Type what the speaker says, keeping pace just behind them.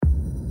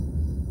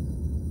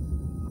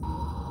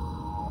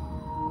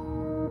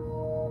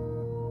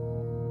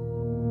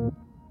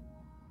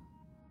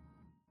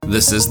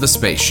This is The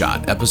Space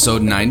Shot,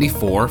 episode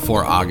 94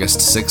 for August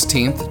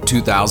 16th,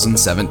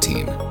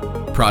 2017.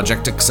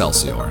 Project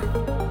Excelsior.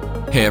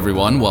 Hey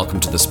everyone, welcome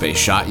to The Space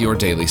Shot, your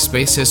daily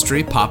space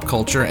history, pop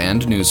culture,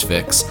 and news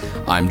fix.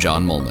 I'm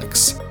John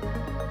Molnix.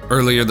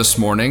 Earlier this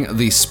morning,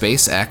 the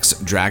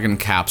SpaceX Dragon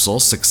capsule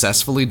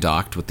successfully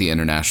docked with the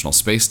International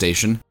Space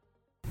Station.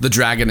 The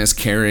Dragon is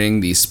carrying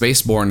the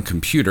spaceborne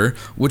computer,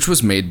 which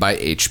was made by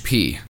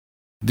HP.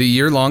 The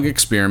year-long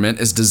experiment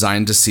is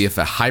designed to see if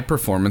a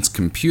high-performance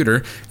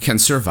computer can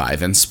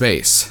survive in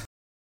space.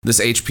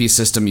 This HP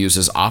system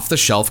uses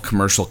off-the-shelf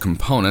commercial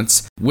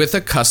components with a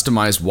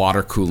customized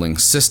water cooling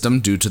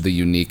system due to the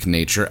unique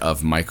nature of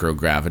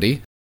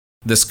microgravity.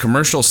 This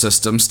commercial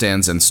system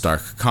stands in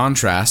stark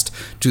contrast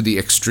to the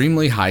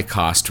extremely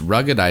high-cost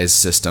ruggedized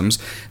systems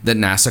that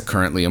NASA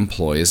currently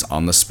employs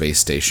on the space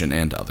station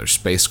and other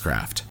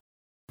spacecraft.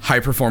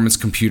 High-performance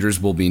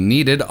computers will be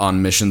needed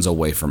on missions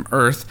away from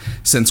Earth,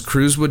 since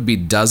crews would be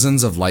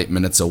dozens of light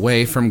minutes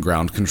away from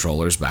ground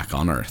controllers back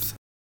on Earth.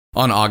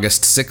 On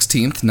August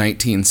 16,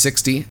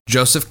 1960,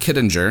 Joseph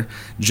Kittinger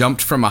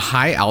jumped from a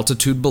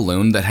high-altitude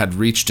balloon that had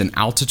reached an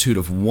altitude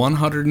of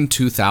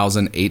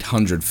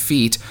 102,800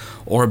 feet,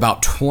 or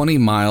about 20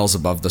 miles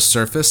above the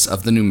surface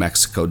of the New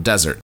Mexico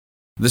desert.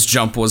 This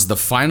jump was the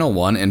final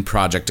one in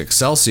Project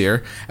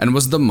Excelsior and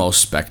was the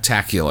most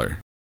spectacular.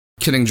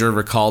 Kittinger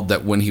recalled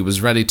that when he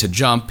was ready to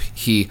jump,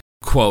 he,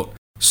 quote,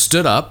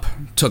 stood up,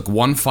 took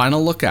one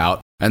final look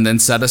out, and then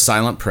said a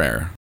silent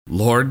prayer,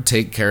 "Lord,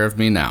 take care of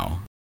me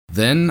now."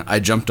 Then I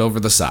jumped over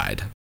the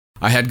side.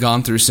 I had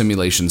gone through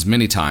simulations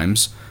many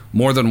times,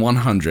 more than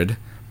 100,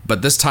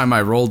 but this time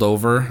I rolled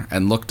over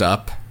and looked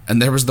up,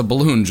 and there was the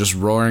balloon just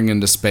roaring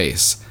into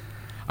space.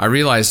 I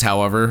realized,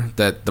 however,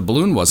 that the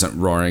balloon wasn't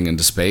roaring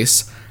into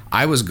space.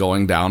 I was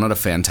going down at a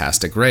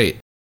fantastic rate.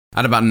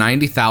 At about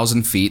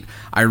 90,000 feet,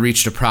 I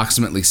reached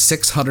approximately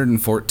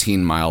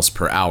 614 miles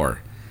per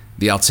hour.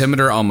 The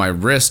altimeter on my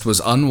wrist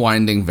was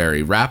unwinding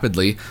very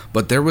rapidly,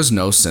 but there was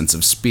no sense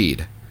of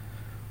speed.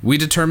 We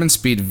determine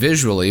speed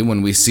visually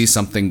when we see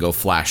something go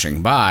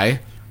flashing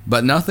by,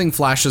 but nothing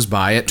flashes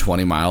by at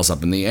 20 miles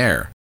up in the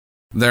air.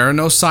 There are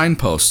no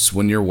signposts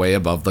when you're way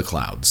above the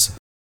clouds.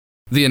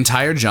 The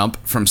entire jump,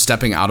 from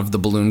stepping out of the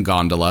balloon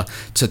gondola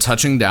to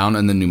touching down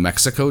in the New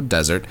Mexico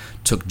desert,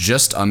 took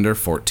just under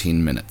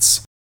 14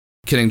 minutes.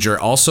 Kittinger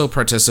also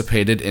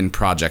participated in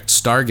Project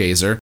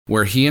Stargazer,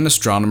 where he and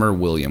astronomer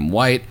William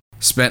White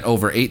spent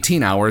over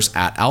 18 hours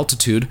at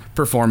altitude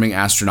performing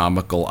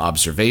astronomical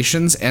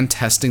observations and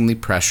testing the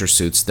pressure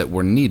suits that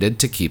were needed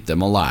to keep them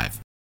alive.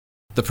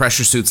 The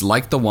pressure suits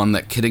like the one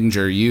that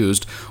Kittinger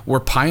used were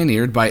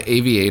pioneered by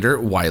aviator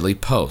Wiley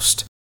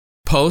Post.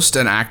 Post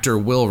and actor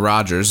Will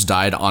Rogers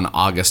died on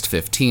August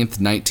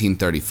 15,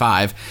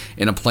 1935,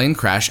 in a plane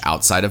crash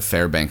outside of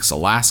Fairbanks,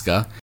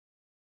 Alaska.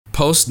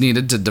 Post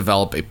needed to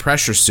develop a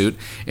pressure suit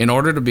in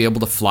order to be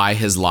able to fly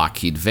his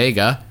Lockheed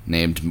Vega,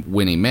 named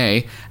Winnie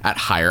Mae, at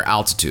higher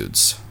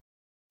altitudes.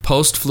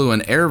 Post flew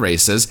in air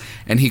races,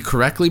 and he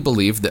correctly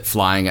believed that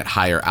flying at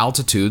higher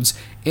altitudes,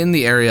 in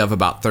the area of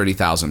about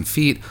 30,000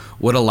 feet,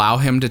 would allow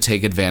him to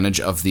take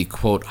advantage of the,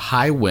 quote,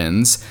 high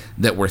winds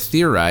that were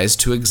theorized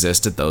to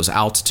exist at those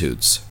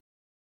altitudes.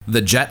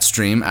 The jet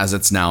stream, as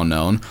it's now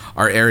known,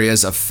 are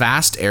areas of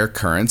fast air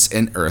currents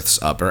in Earth's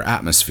upper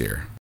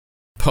atmosphere.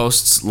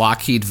 Post's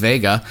Lockheed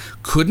Vega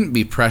couldn't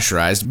be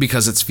pressurized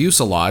because its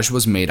fuselage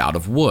was made out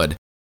of wood,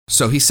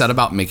 so he set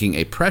about making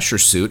a pressure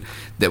suit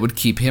that would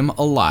keep him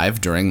alive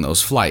during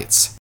those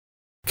flights.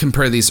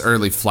 Compare these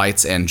early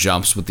flights and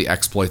jumps with the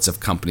exploits of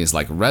companies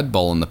like Red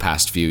Bull in the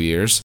past few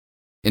years.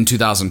 In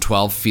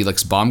 2012,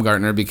 Felix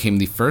Baumgartner became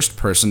the first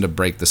person to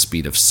break the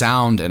speed of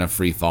sound in a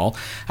freefall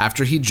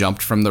after he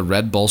jumped from the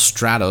Red Bull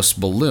Stratos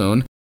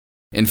balloon.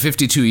 In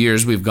 52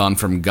 years, we've gone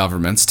from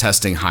governments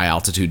testing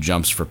high-altitude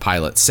jumps for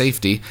pilot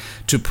safety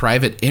to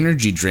private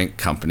energy drink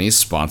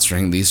companies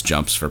sponsoring these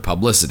jumps for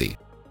publicity.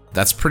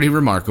 That's pretty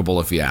remarkable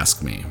if you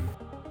ask me.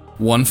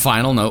 One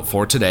final note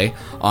for today.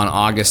 On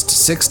August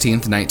 16,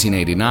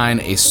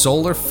 1989, a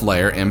solar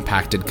flare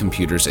impacted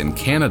computers in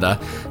Canada,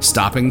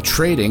 stopping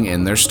trading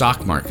in their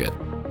stock market.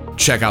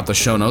 Check out the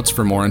show notes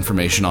for more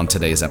information on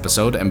today's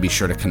episode, and be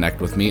sure to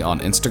connect with me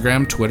on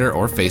Instagram, Twitter,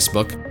 or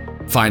Facebook.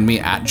 Find me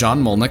at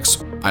John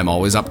Molnix. I'm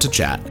always up to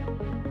chat.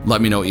 Let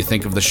me know what you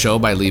think of the show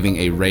by leaving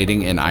a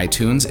rating in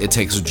iTunes. It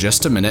takes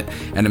just a minute,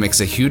 and it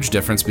makes a huge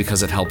difference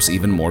because it helps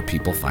even more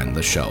people find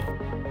the show.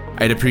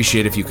 I'd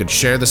appreciate if you could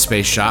share the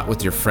Space Shot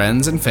with your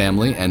friends and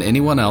family and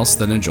anyone else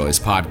that enjoys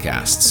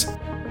podcasts.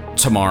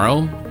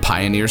 Tomorrow,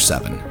 Pioneer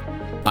 7.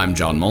 I'm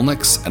John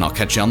Molnix, and I'll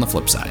catch you on the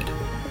flip side.